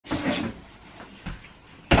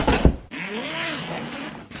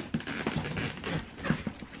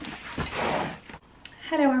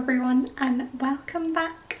everyone, and welcome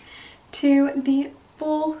back to the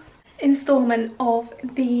 4th instalment of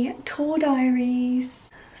the tour diaries.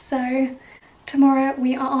 So tomorrow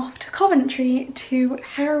we are off to Coventry to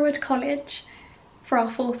Hereward College for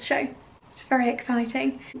our 4th show. It's very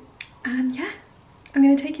exciting, and yeah, I'm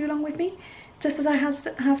going to take you along with me just as I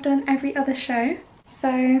have done every other show.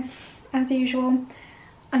 So as usual,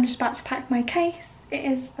 I'm just about to pack my case. It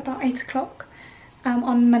is about 8 o'clock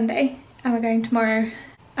on Monday, and we're going tomorrow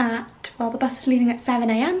at, well, the bus is leaving at 7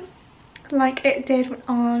 AM like it did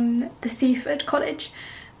on the Seaford College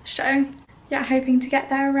show. Yeah, hoping to get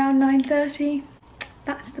there around 9:30.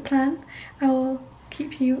 That's the plan. I will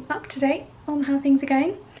keep you up to date on how things are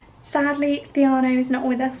going. Sadly, Theano is not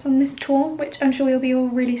with us on this tour, which I'm sure you'll be all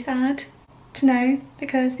really sad to know,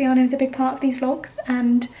 because Theano is a big part of these vlogs,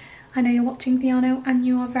 and I know you're watching, Theano, and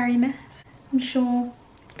you are very missed. I'm sure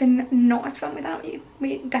it's been not as fun without you.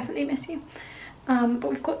 We definitely miss you. But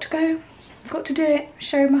we've got to go. We've got to do it.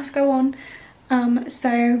 Show must go on.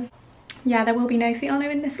 So yeah, there will be no Theano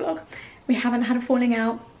in this vlog. We haven't had a falling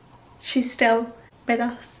out. She's still with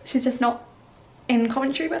us. She's just not in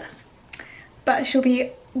Coventry with us. But she'll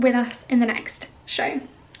be with us in the next show.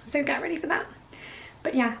 So get ready for that.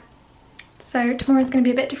 But yeah, so tomorrow's going to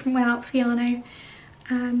be a bit different without Theano.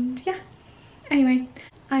 And yeah, anyway,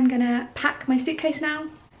 I'm gonna pack my suitcase now,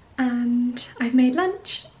 and I've made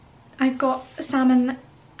lunch. I've got salmon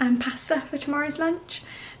and pasta for tomorrow's lunch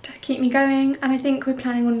to keep me going, and I think we're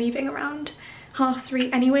planning on leaving around 3:30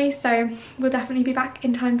 anyway, so we'll definitely be back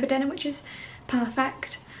in time for dinner, which is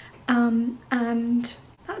perfect. And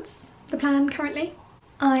that's the plan currently.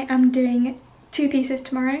 I am doing 2 pieces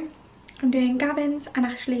tomorrow. I'm doing Gavin's and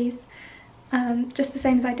Ashley's, just the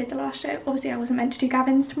same as I did the last show. Obviously I wasn't meant to do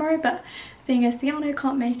Gavin's tomorrow, but the thing is, Theano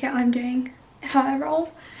can't make it. I'm doing her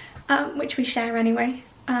role, which we share anyway.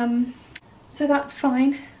 So that's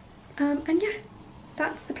fine. And yeah,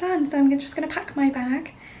 that's the plan. So I'm just going to pack my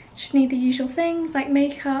bag. Just need the usual things like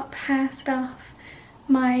makeup, hair stuff,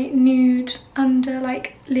 my nude under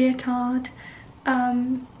like leotard,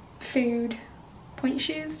 food, point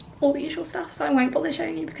shoes, all the usual stuff. So I won't bother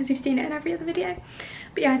showing you because you've seen it in every other video.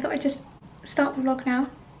 But yeah, I thought I'd just start the vlog now,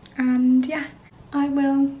 and yeah, I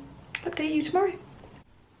will update you tomorrow.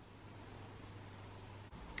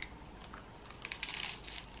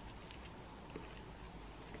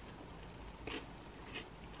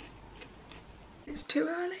 It's too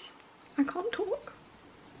early. I can't talk.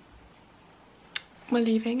 We're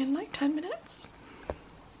leaving in like 10 minutes,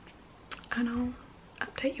 and I'll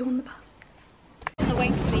update you on the bus. On the way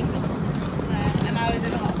to Seaford, and I was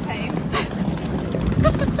in a lot of pain.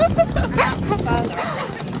 And that was further, I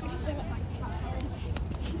think.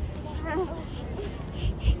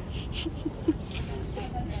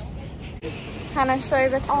 Hannah, show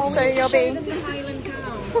your bee. The Highland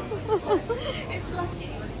cow. It's lucky.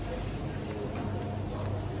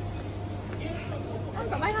 I've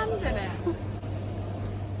got my hands in it.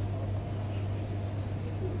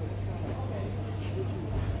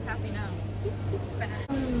 She's happy now.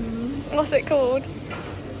 What's it called?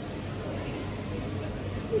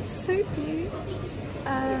 It's so cute.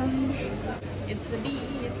 It's a bee,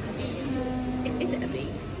 it's a bee. Is it a bee?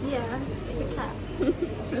 Yeah, it's a cat.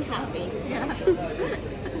 It's happy. Yeah.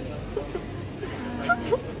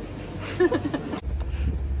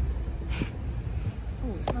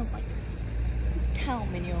 Oh, it smells like cow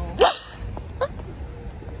manure.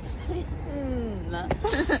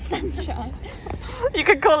 Sunshine. You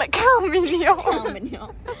could call it cow manure. Cow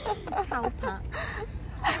manure. Cow pat.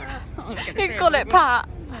 You could call it Pat.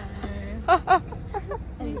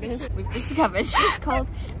 We've discovered she's called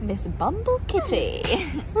Miss Bumblekitty.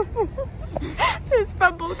 It's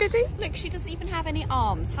bumblekitty. Look, she doesn't even have any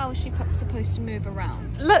arms. How is she supposed to move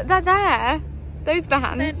around? Look, they're there. Those are the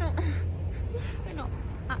hands. They're not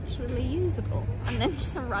actually usable. And then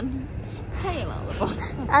just a random tail out the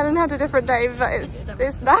bottom. Alan had a different name, but it's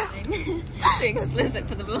that. Too explicit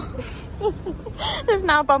for the vlog. It's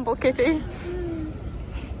now Bumblekitty.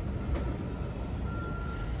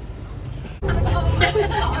 That's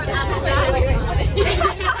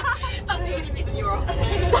the only reason you're off.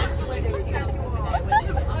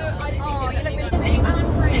 Oh, you look really nice.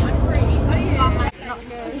 What are you? It's not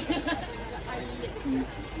good.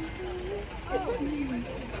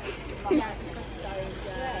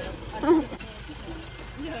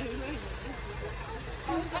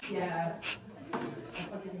 Yeah.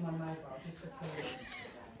 I'll give you my mobile just because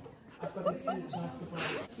I've got to see each after.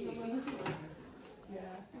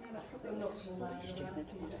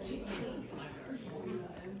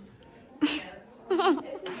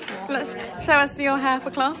 Let's show us your hair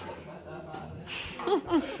for class.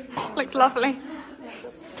 Looks lovely.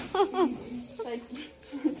 A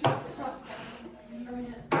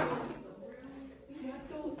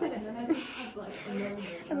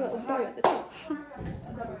little bow at the top.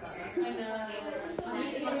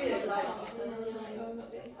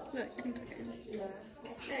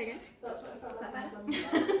 There you go.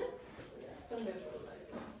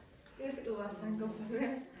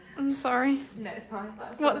 I'm sorry. No, it's fine.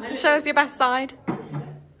 What? Show us your best side.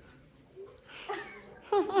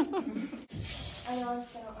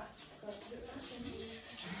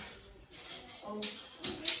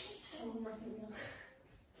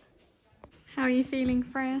 How are you feeling,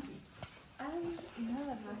 Freya? I'm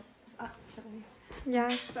nervous, actually. Yeah.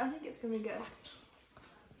 But I think it's going to be good.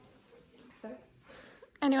 So?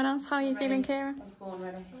 Anyone else? How are you feeling, Kira? I was born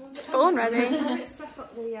ready. Born ready. I'm a bit stressed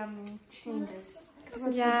about the changes.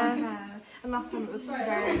 Yeah. And last time it was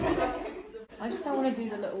very... I just don't want to do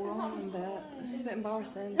the little rhyme bit. It's a bit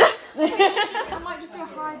embarrassing. I might just do a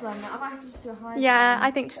high bun. I might have to just do a high bun. Yeah,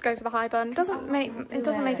 I think just go for the high bun. It doesn't make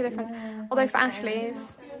a difference. Yeah. Although for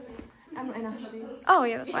Ashley's. I'm not in Ashley's. Oh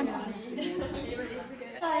yeah, that's fine.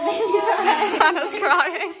 Hannah's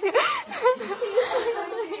crying.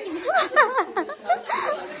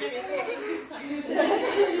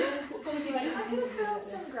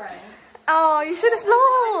 Oh, you should have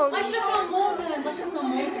vlogged. I should have filmed more than I should have filmed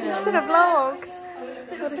more than You should have vlogged.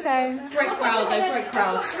 What a shame. Great crowd though, great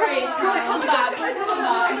crowd. Great crowd. Come back, come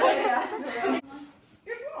back.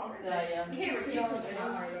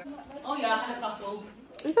 Oh yeah, I had a couple.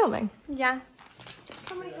 Are you filming? Yeah.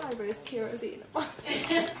 How many eyebrows Kira has eaten? I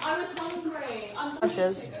was hungry.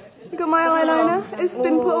 You got my eyeliner. It's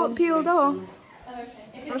been peeled off. I'm just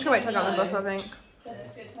going to wait till I get on the bus, I think.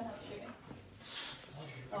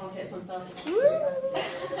 Oh, okay, it's on selfie.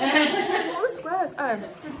 All the squares. Oh,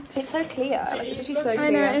 it's so clear. Like, it's actually so clear. I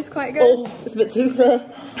know, it's quite good. Oh, it's a bit too clear.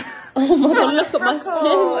 Oh my god, look at my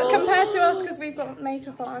skin. Compared to us, because we've got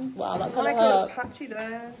makeup on. Wow, that I colour like how hurt. it's patchy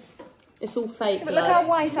there. It's all fake. But look how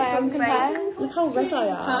white I am compared. Look how red I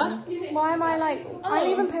am. Why am I like... I'm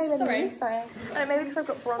even paler than you, Freya. And maybe because I've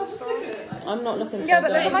got bronze on. I'm not looking so Yeah, but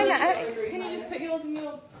good. look behind that. Can you just put yours in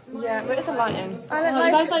your... Yeah, but it's a lighting. I look Oh, you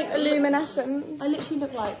like, guys like- luminescent. I literally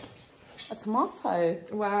look like a tomato.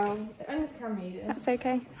 Wow. Only this camera you do. That's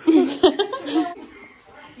okay.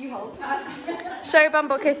 You hold. Show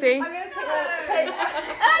Bumble Kitty. I'm going to take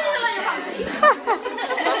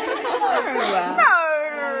No!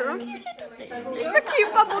 He's a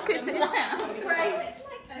cute Bumble Kitty.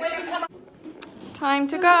 Time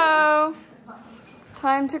to go.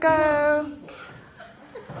 Time to go.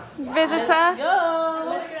 Visitor.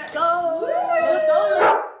 Let's go.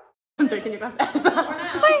 I'm joking, you guys.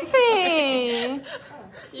 Sophie!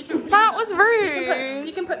 That was rude.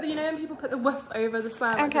 You can put the, you know, when people put the woof over the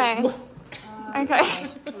swear. Okay. Okay.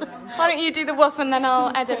 Why don't you do the woof and then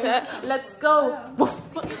I'll edit it. Let's go. Woof.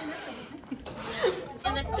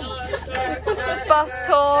 Bus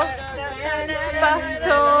tour. Bus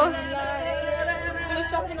tour.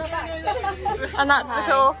 And that's the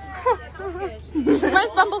tour.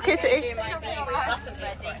 Where's Bumble Kitty?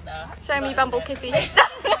 Show me Bumble Kitty.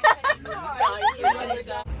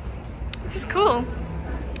 This is cool.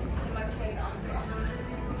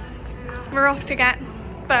 We're off to get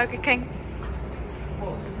Burger King.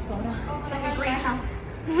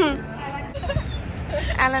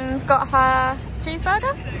 Ellen's got her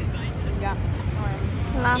cheeseburger. Yeah.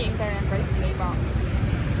 Love. Eating very ungracefully, but...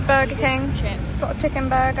 Burger King. Chips. Got a chicken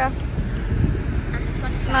burger.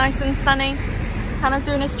 Nice and sunny. Hannah's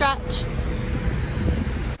doing a stretch.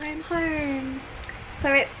 I'm home.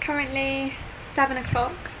 So it's currently 7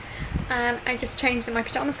 o'clock and I just changed in my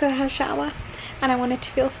pyjamas because I had a shower and I wanted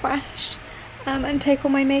to feel fresh and take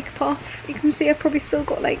all my makeup off. You can see I've probably still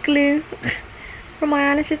got like glue from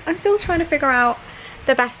my eyelashes. I'm still trying to figure out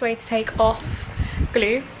the best way to take off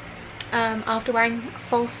glue after wearing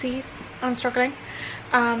falsies. I'm struggling.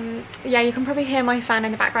 Yeah, you can probably hear my fan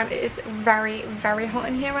in the background. It is very, very hot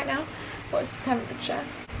in here right now. What's the temperature?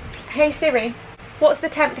 Hey Siri, what's the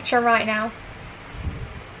temperature right now?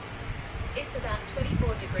 It's about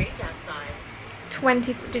 24 degrees outside.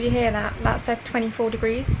 20, did you hear that? That said 24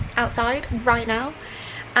 degrees outside right now.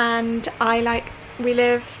 And we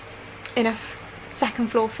live in a second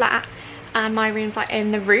floor flat and my room's like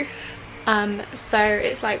in the roof. So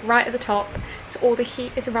it's like right at the top. So all the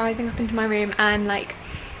heat is rising up into my room and like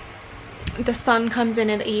the sun comes in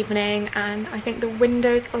the evening and I think the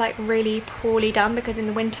windows are like really poorly done because in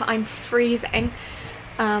the winter I'm freezing.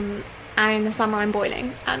 And in the summer I'm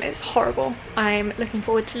boiling and it's horrible. I'm looking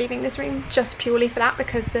forward to leaving this room just purely for that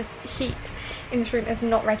because the heat in this room is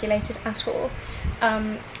not regulated at all.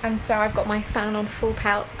 And so I've got my fan on full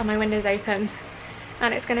pelt and my windows open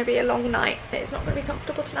and it's going to be a long night. It's not going to be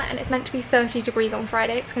comfortable tonight, and it's meant to be 30 degrees on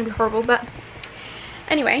Friday. It's going to be horrible, but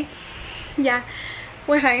anyway, yeah,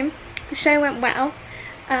 we're home. The show went well.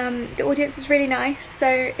 The audience was really nice. So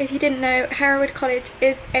if you didn't know, Hereward College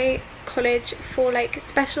is a college for like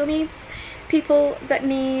special needs people that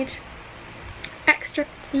need extra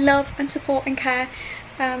love and support and care,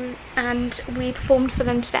 and we performed for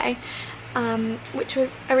them today, which was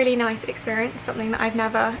a really nice experience, something that I've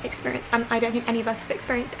never experienced, and I don't think any of us have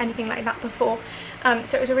experienced anything like that before.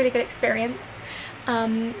 So it was a really good experience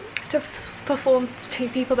to perform to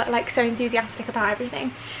people that are like so enthusiastic about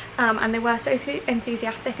everything, and they were so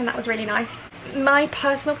enthusiastic, and that was really nice. My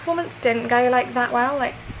personal performance didn't go like that well.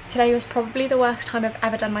 Like today was probably the worst time I've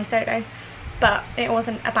ever done my solo, but it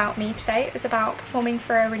wasn't about me today. It was about performing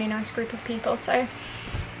for a really nice group of people, so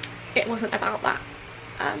it wasn't about that.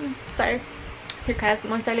 So who cares that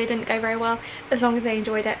my solo didn't go very well, as long as they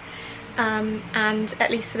enjoyed it. And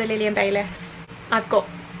at least for the Lily and Bayliss, I've got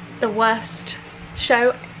the worst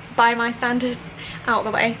show by my standards out of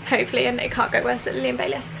the way, hopefully, and it can't go worse at Lily and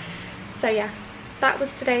Bayliss. So yeah, that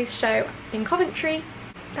was today's show in Coventry.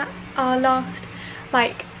 That's our last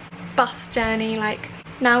like bus journey. Like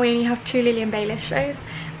now we only have 2 Lily and Bayliss shows.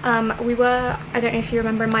 We were, I don't know if you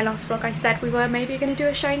remember in my last vlog, I said we were maybe going to do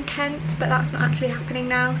a show in Kent, but that's not actually happening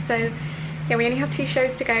now. So yeah, we only have 2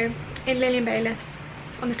 shows to go in Lily and Bayliss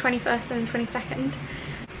on the 21st and the 22nd.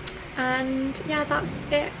 And yeah, that's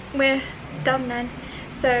it. We're done then.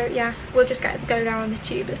 So yeah, we'll just go there on the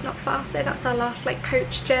tube. It's not far, so that's our last like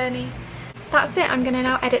coach journey. That's it. I'm gonna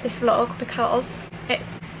now edit this vlog because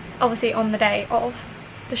it's obviously on the day of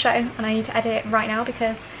the show, and I need to edit it right now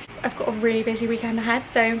because I've got a really busy weekend ahead.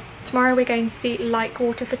 So tomorrow we're going to see Like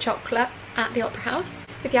Water for Chocolate at the Opera House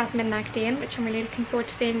with Yasmin Nagdian, which I'm really looking forward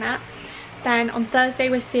to seeing that. Then on Thursday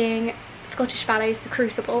we're seeing Scottish Ballet's The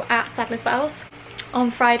Crucible at Sadler's Wells.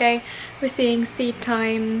 On Friday we're seeing Seed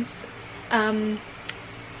Time's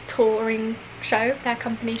touring show, their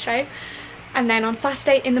company show. And then on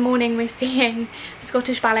Saturday in the morning we're seeing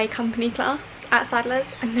Scottish Ballet company class at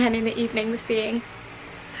Sadler's, and then in the evening we're seeing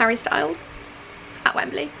Harry Styles at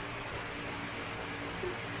Wembley.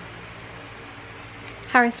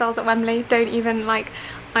 Harry Styles at Wembley, don't even, like,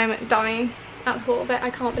 I'm dying at the thought of it. I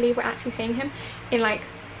can't believe we're actually seeing him in like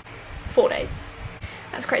 4 days.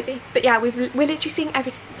 That's crazy. But yeah, we're literally seeing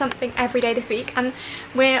something every day this week, and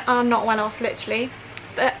we are not well off, literally.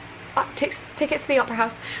 But tickets to the Opera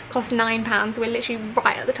House cost £9. We're literally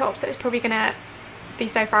right at the top, so it's probably gonna be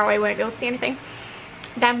so far away we won't be able to see anything.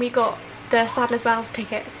 Then we got the Sadler's Wells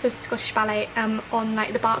tickets for Scottish Ballet on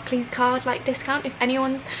like the Barclays card like discount. If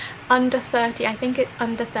anyone's under 30, I think it's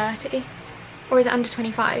under 30, or is it under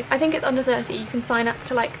 25? I think it's under 30. You can sign up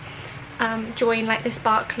to like join like this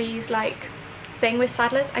Barclays like thing with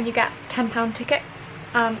Sadler's, and you get £10 tickets.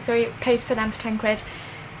 So we paid for them for 10 quid.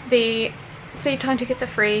 The Seed Time tickets are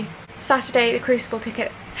free. Saturday the Crucible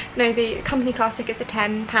tickets, no, the company class tickets are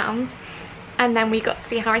 £10, and then we got to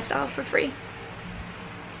see Harry Styles for free.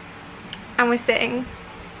 And we're sitting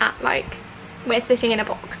at like, we're sitting in a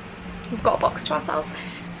box. We've got a box to ourselves.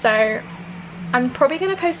 So I'm probably going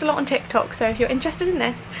to post a lot on TikTok, so if you're interested in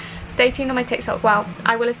this, stay tuned on my TikTok. Well,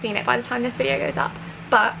 I will have seen it by the time this video goes up,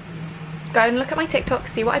 but go and look at my TikTok,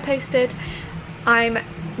 see what I posted. I'm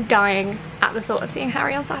dying at the thought of seeing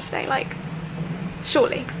Harry on Saturday. Like,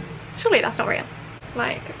 surely that's not real.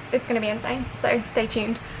 Like, it's going to be insane. So stay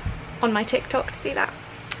tuned on my TikTok to see that.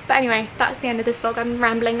 But anyway, that's the end of this vlog. I'm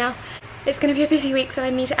rambling now. It's going to be a busy week, so I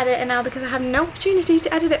need to edit it now because I have no opportunity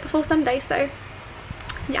to edit it before Sunday. So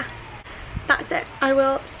yeah, that's it. I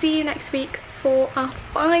will see you next week for our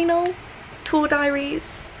final tour diaries.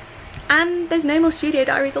 And there's no more studio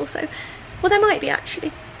diaries also. Well, there might be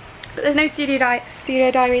actually, but there's no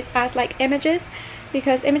studio diaries as like images,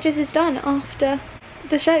 because images is done after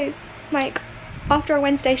the shows. Like after a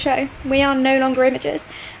Wednesday show, we are no longer images.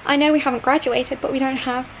 I know we haven't graduated, but we don't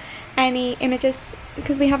have any images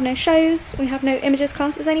because we have no shows. We have no images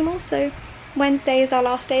classes anymore, so Wednesday is our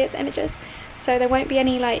last day as images. So there won't be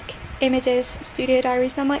any like images studio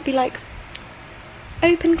diaries. There might be like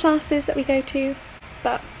open classes that we go to,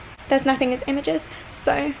 but there's nothing as images.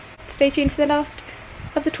 So stay tuned for the last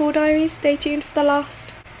of the tour diaries. Stay tuned for the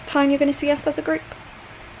last time you're going to see us as a group.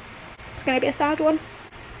 It's going to be a sad one,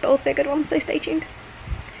 but also a good one, so stay tuned.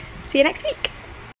 See you next week.